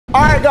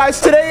Alright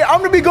guys, today I'm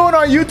gonna be going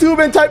on YouTube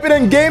and typing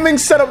in gaming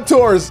setup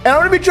tours. And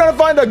I'm gonna be trying to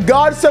find the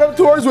God setup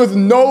tours with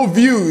no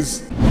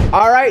views.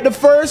 Alright, the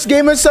first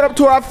gaming setup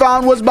tour I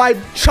found was by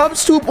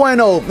Chubs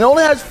 2.0. It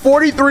only has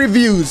 43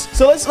 views.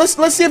 So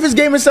let's see if his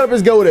gaming setup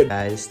is goated.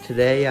 Guys,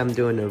 today I'm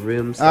doing a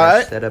room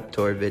setup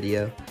tour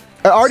video.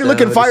 Already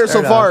looking fire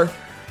so far.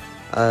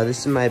 This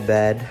is my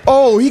bed.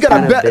 Oh, he got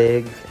a bed.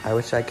 Big. I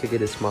wish I could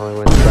get a smaller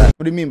one, but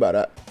what do you mean by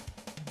that?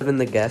 I live in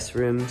the guest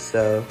room,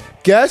 so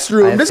guest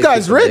room. This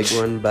guy's rich.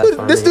 Dude,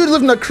 this dude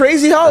lives in a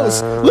crazy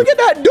house. Look at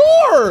that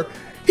door.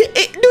 Dude,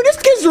 this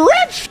kid's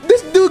rich.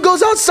 This dude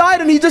goes outside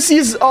and he just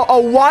sees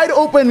a wide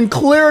open,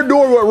 clear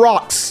door with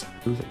rocks.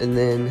 And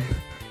then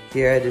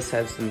here I just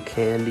have some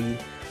candy.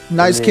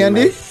 Nice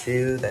candy. My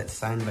shoe that's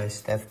signed by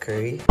Steph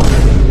Curry.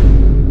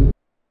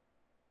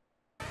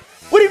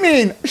 What do you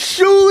mean?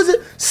 Shoes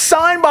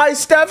signed by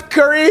Steph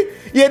Curry?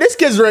 Yeah, this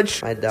kid's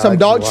rich. Some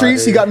dog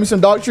treats. He got me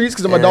some dog treats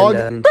because I'm a dog.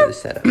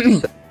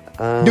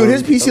 Dude,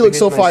 his PC looks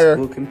so fire.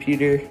 School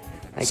computer.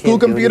 School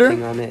computer?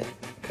 On it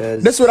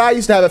that's what I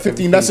used to have at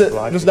 15. That's it.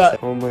 Just that.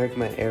 Homework,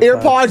 my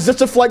AirPods just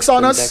to flex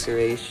on us.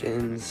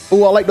 Decorations.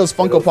 Oh, I like those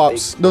Funko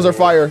Pops. Those are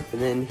fire.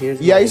 And then here's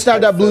I used to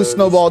have that blue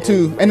snowball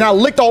too. And I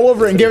licked all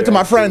over it and gave it to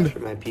my friend.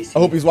 I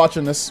hope he's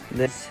watching this.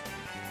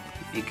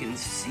 You can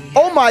see.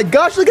 Oh my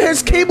gosh, look at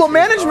his cable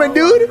management,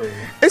 dude.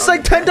 It's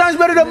like 10 times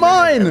better than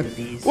mine.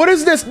 What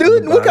is this,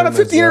 dude? What kind of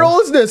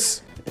 15-year-old is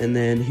this? And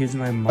then here's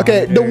my monitor.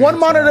 Okay, the one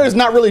monitor is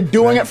not really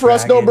doing it for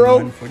us though,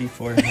 bro.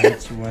 144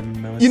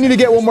 Hz, you need to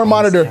get one more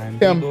monitor.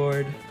 Damn.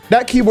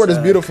 That keyboard is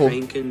beautiful.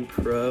 Kraken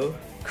Pro.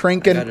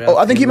 Kraken. Oh,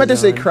 I think he meant to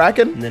say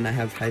Kraken. And then I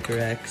have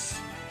HyperX.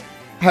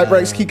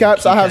 HyperX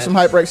keycaps. I have some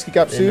HyperX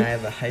keycaps too. And I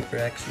have a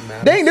HyperX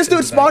mouse. Dang, this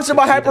dude's sponsored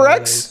by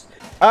HyperX.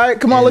 All right,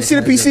 come on, let's see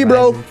the PC,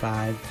 bro. Ryzen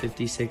 5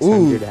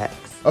 5600X.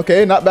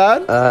 Okay, not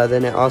bad.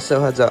 Then it also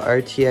has a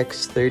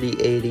RTX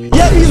 3080.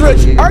 Yeah, he's rich.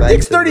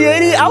 RTX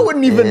 3080, I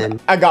wouldn't even.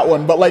 I got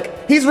one, but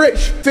like, he's rich.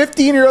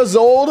 15 years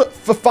old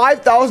for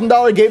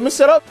 $5,000 gaming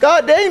setup.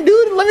 God dang,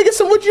 dude, let me get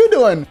some what you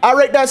doing. I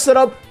rate that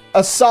setup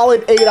a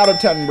solid 8 out of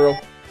 10, bro.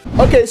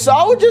 Okay, so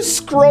I was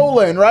just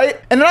scrolling, right?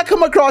 And then I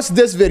come across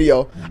this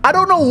video. I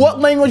don't know what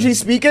language he's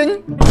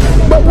speaking,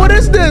 but what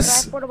is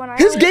this?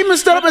 His gaming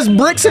setup is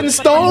bricks and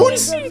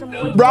stones?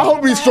 Bro, I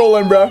hope he's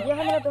trolling, bro.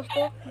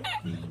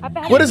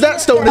 What is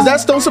that stone? Is that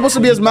stone supposed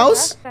to be his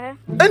mouse?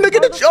 And look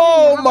at the,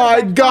 oh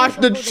my gosh,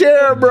 the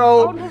chair,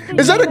 bro.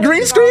 Is that a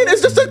green screen?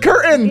 It's just a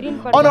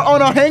curtain on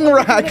a hang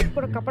rack.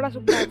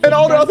 And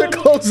all the other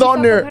clothes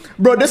on there.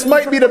 Bro, this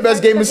might be the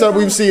best gaming setup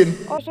we've seen.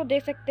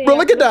 Bro,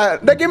 look at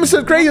that. That gaming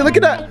setup crazy. Look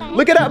at that.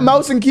 Look at that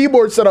mouse and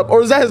keyboard setup.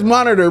 Or is that his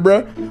monitor,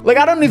 bro? Like,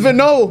 I don't even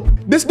know.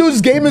 This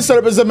dude's gaming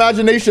setup is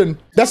imagination.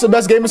 That's the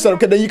best gaming setup,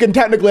 because then you can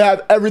technically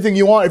have everything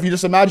you want if you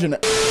just imagine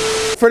it.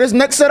 For this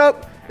next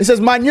setup, it says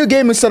my new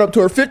gaming setup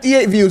tour,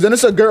 58 views, and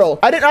it's a girl.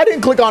 I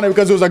didn't click on it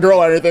because it was a girl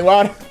or anything.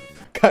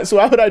 So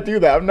why would I do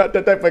that? I'm not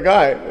that type of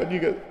guy.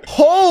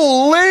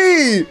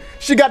 Holy!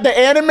 She got the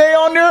anime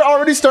on there,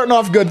 already starting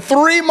off good.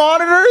 3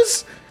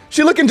 monitors?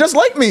 She looking just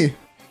like me.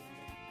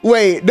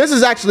 Wait, this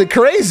is actually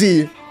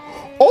crazy.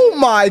 Oh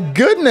my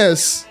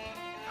goodness.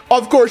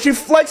 Of course, she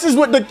flexes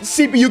with the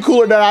CPU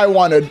cooler that I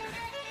wanted.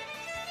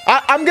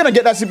 I'm gonna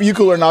get that CPU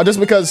cooler now just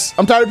because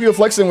I'm tired of people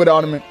flexing with it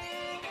on me.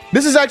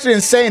 This is actually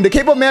insane. The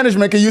cable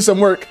management can use some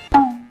work.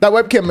 That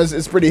webcam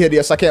is pretty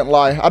hideous, I can't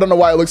lie. I don't know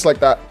why it looks like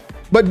that.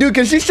 But dude,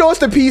 can she show us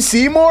the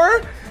PC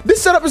more?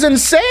 This setup is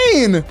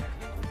insane.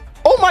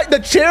 Oh my, the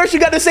chair, she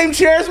got the same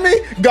chair as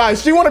me?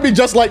 Guys, she wanna be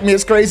just like me,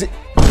 it's crazy.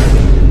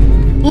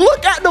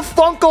 Look at the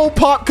Funko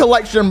Pop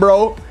collection,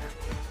 bro.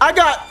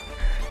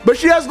 But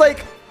she has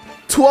like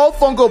 12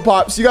 Funko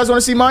Pops. You guys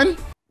wanna see mine?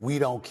 We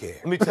don't care.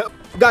 Let me tell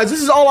guys,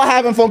 this is all I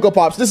have in Funko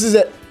Pops. This is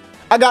it.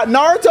 I got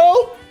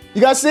Naruto.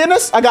 You guys seeing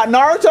this? I got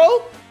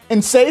Naruto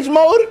in Sage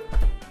mode.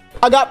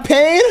 I got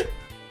Pain.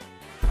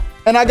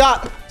 And I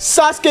got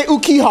Sasuke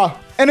Uchiha.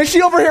 And then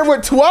she over here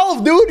with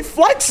 12, dude,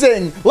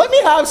 flexing. Let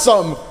me have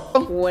some.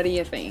 What do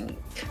you think?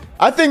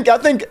 I think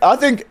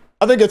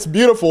it's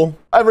beautiful.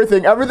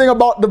 Everything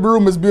about the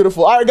room is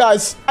beautiful. All right,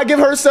 guys, I give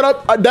her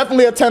setup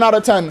definitely a 10 out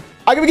of 10.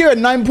 I can give it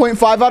a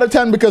 9.5 out of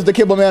 10 because the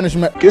cable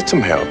management. Get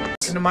some help.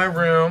 Into my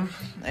room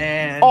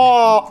and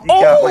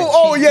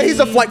oh yeah,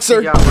 he's a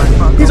flexer.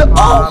 He's a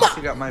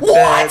got my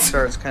bed,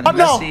 so it's kind of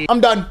messy.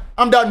 I'm done.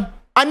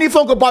 I need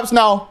Funko Pops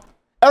now.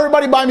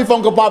 Everybody buy me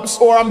Funko Pops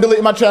or I'm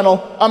deleting my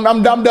channel. I'm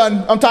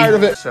done. I'm tired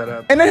of it.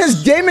 And then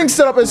his gaming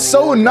setup is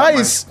so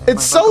nice.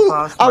 It's so,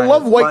 I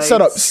love white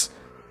setups.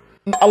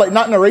 I like,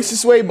 not in a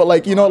racist way, but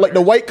like, you know, like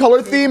the white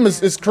color theme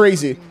is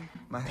crazy.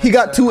 He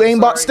got 2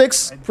 aimbot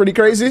sticks, pretty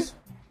crazy.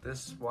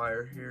 This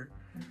wire here,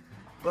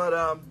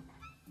 but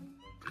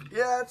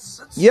yeah,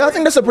 yeah, I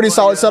think that's a pretty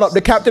solid setup. The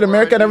Captain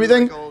America and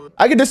everything.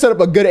 I could just set up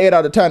a good 8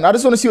 out of 10. I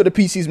just want to see what the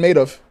PC's made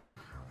of.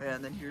 Yeah,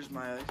 and then here's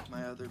my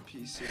other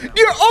PC.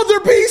 Your other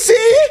PC?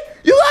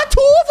 You got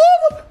 2 of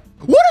them?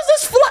 What is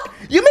this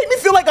You make me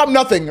feel like I'm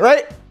nothing,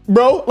 right,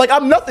 bro? Like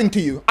I'm nothing to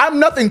you. I'm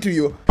nothing to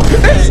you.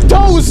 It's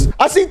toes.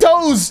 I see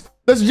toes.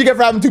 That's what you get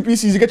for having 2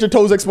 PCs. You get your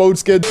toes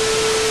exposed, kid.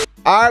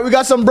 All right, we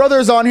got some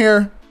brothers on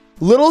here.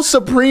 Little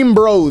Supreme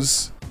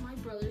Bros. My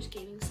brother's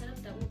gaming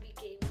setup that will be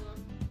gaming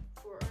on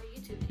for our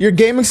YouTube. Your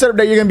gaming setup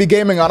that you're gonna be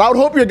gaming on. I would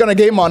hope you're gonna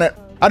game on it.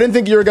 I didn't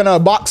think you were gonna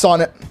box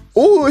on it.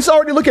 Ooh, it's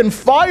already looking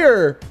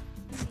fire.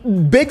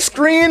 Big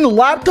screen,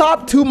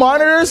 laptop, 2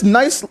 monitors,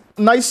 nice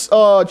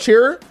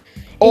chair.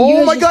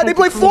 Oh my god, they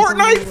play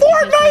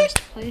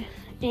Fortnite!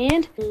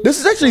 And This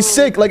is actually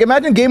sick. Like,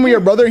 imagine gaming with your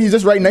brother and he's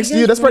just right next to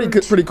you. That's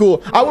pretty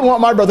cool. I wouldn't want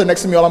my brother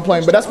next to me while I'm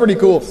playing, but that's pretty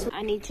cool.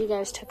 I need you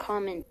guys to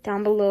comment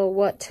down below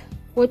what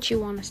you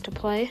want us to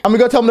play. I'm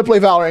gonna go tell them to play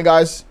Valorant,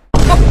 guys.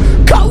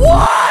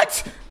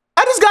 What?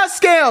 I just got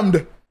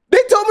scammed. They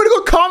told me to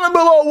go comment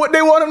below what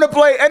they want them to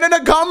play, and then the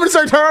comments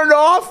are turned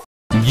off.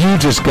 You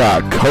just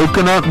got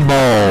coconut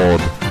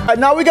mauled. Right,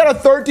 now we got a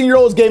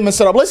 13-year-old's gaming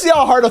setup. Let's see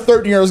how hard a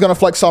 13-year-old is gonna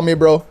flex on me,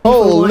 bro.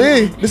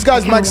 Holy, this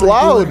guy's max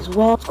loud.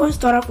 Well, I'm going to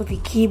start off with a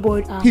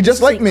keyboard. He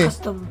just like me.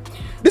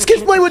 This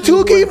kid's playing with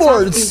 2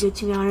 keyboards. Good,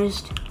 to be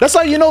honest. That's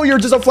how you know you're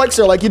just a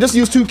flexer. Like, you just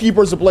use 2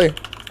 keyboards to play.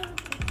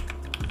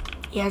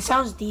 Yeah, it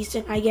sounds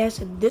decent, I guess.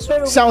 And this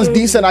right Sounds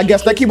decent, I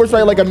guess. That keyboard's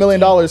probably like $1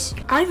 million.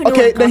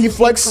 Okay, then he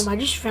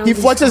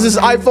flexes his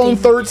iPhone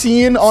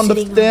 13 on the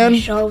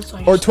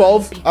stand, or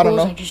 12. I don't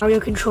know. Mario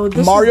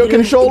controller. Mario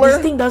controller.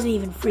 This thing doesn't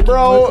even freaking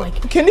Bro, work.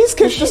 Like, can these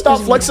kids just stop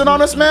flexing on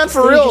us, man?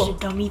 For real.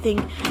 Just a dummy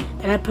thing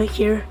that I put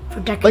here for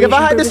decoration. Like, if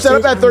I had this set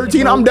up at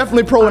 13, I'm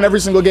definitely pro in every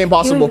single game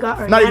possible.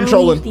 Not even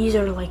trolling. These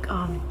are like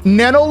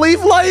Nano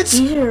leaf lights?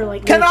 These are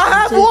like. Can I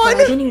have one? I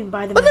didn't even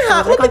buy them.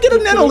 Let me get a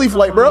nano leaf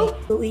light, bro.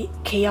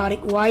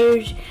 Chaotic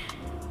wires.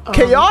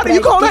 Chaotic?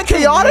 You call that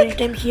chaotic?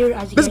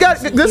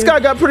 This guy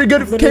got pretty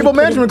good cable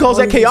management. Calls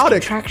that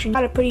chaotic.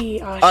 Got a pretty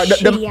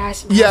shitty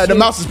ass mouse. Yeah, the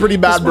mouse is pretty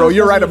bad, bro.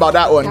 You're right about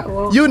that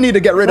one. You need to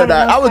get rid of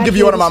that. I would give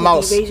you one of my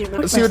mouse.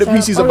 Let's see what the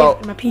PC's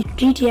about. My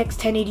GTX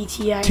 1080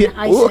 Ti.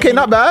 Okay,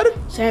 not bad.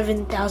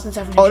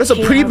 7,700. Oh, that's a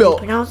pre-built.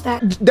 Pronounce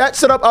that. That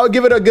setup, I would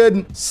give it a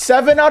good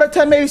 7 out of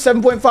 10, maybe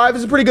 7.5.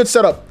 It's a pretty good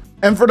setup.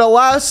 And for the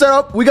last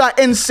setup, we got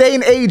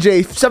insane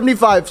AJ,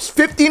 75,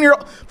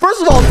 15-year-old.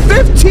 First of all,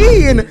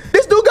 15?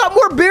 This dude got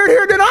more beard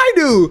hair than I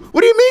do.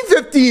 What do you mean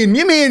 15?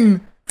 You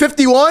mean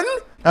 51? All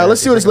right,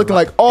 let's see what it's looking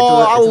like.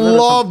 Oh, I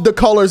love the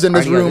colors in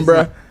this room,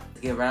 bro.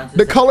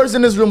 The colors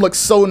in this room look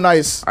so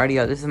nice. Alrighty,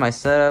 yo, this is my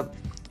setup.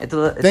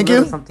 Thank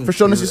you for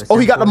showing us. Oh,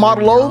 he got the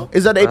Model O.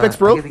 Is that the Apex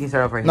Pro?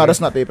 No, that's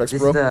not the Apex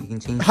Pro.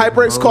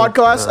 HyperX Quad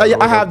Class.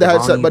 I have the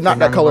headset, but not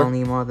that color.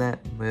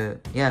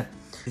 Yeah.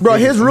 Bro,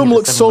 his room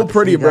looks so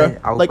pretty, bro.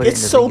 Like,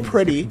 it's so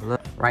pretty.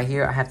 Right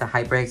here, I have the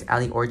HyperX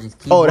Alley Origins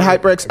keyboard. Oh, the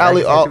HyperX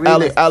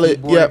Alley,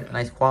 yeah.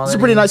 Nice quality. It's a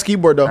pretty nice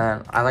keyboard,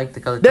 though. I like the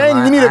color.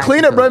 Dang, you need to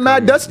clean it, bro.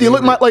 Mad dusty.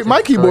 Look like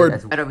my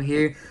keyboard. Right over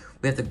here,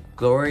 we have the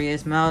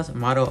glorious mouse,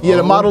 Model O. Yeah,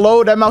 the Model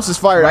O. That mouse is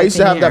fire. I used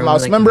to have that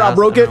mouse. Remember, I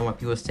broke it?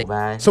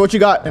 So what you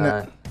got in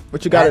it?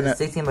 What you got in it?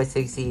 16 by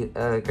 60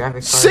 graphics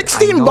card.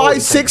 16 by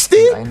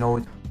 60? I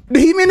know.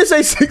 Did he mean to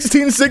say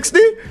 1660?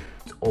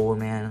 Old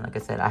man, like I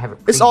said, I have a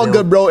It's all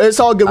good, bro. It's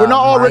all good. We're not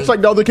all rich like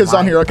the other kids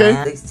on here, okay?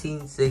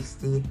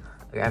 1660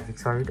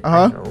 graphics card.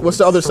 What's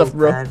the other stuff,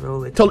 bro?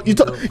 You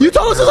told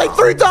us this like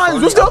 3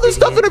 times. What's the other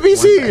stuff in the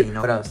PC? You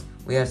know what else?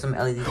 We have some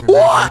LEDs.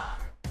 What?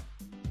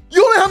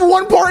 You only have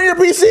one part in your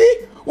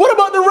PC? What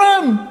about the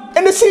RAM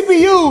and the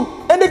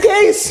CPU and the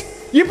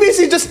case? Your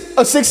PC just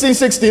a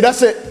 1660.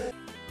 That's it.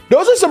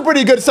 Those are some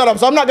pretty good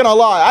setups. I'm not gonna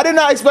lie. I did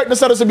not expect the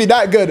setups to be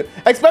that good,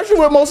 especially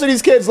with most of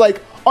these kids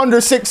like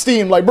under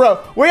 16. Like, bro,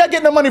 where y'all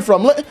getting the money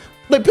from? Like,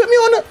 put me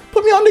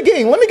on the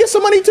game. Let me get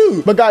some money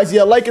too. But guys,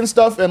 yeah, liking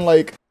stuff and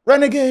like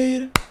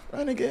renegade.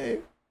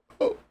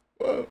 Oh,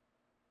 whoa.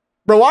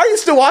 Bro, why are you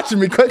still watching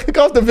me? Click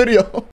off the video.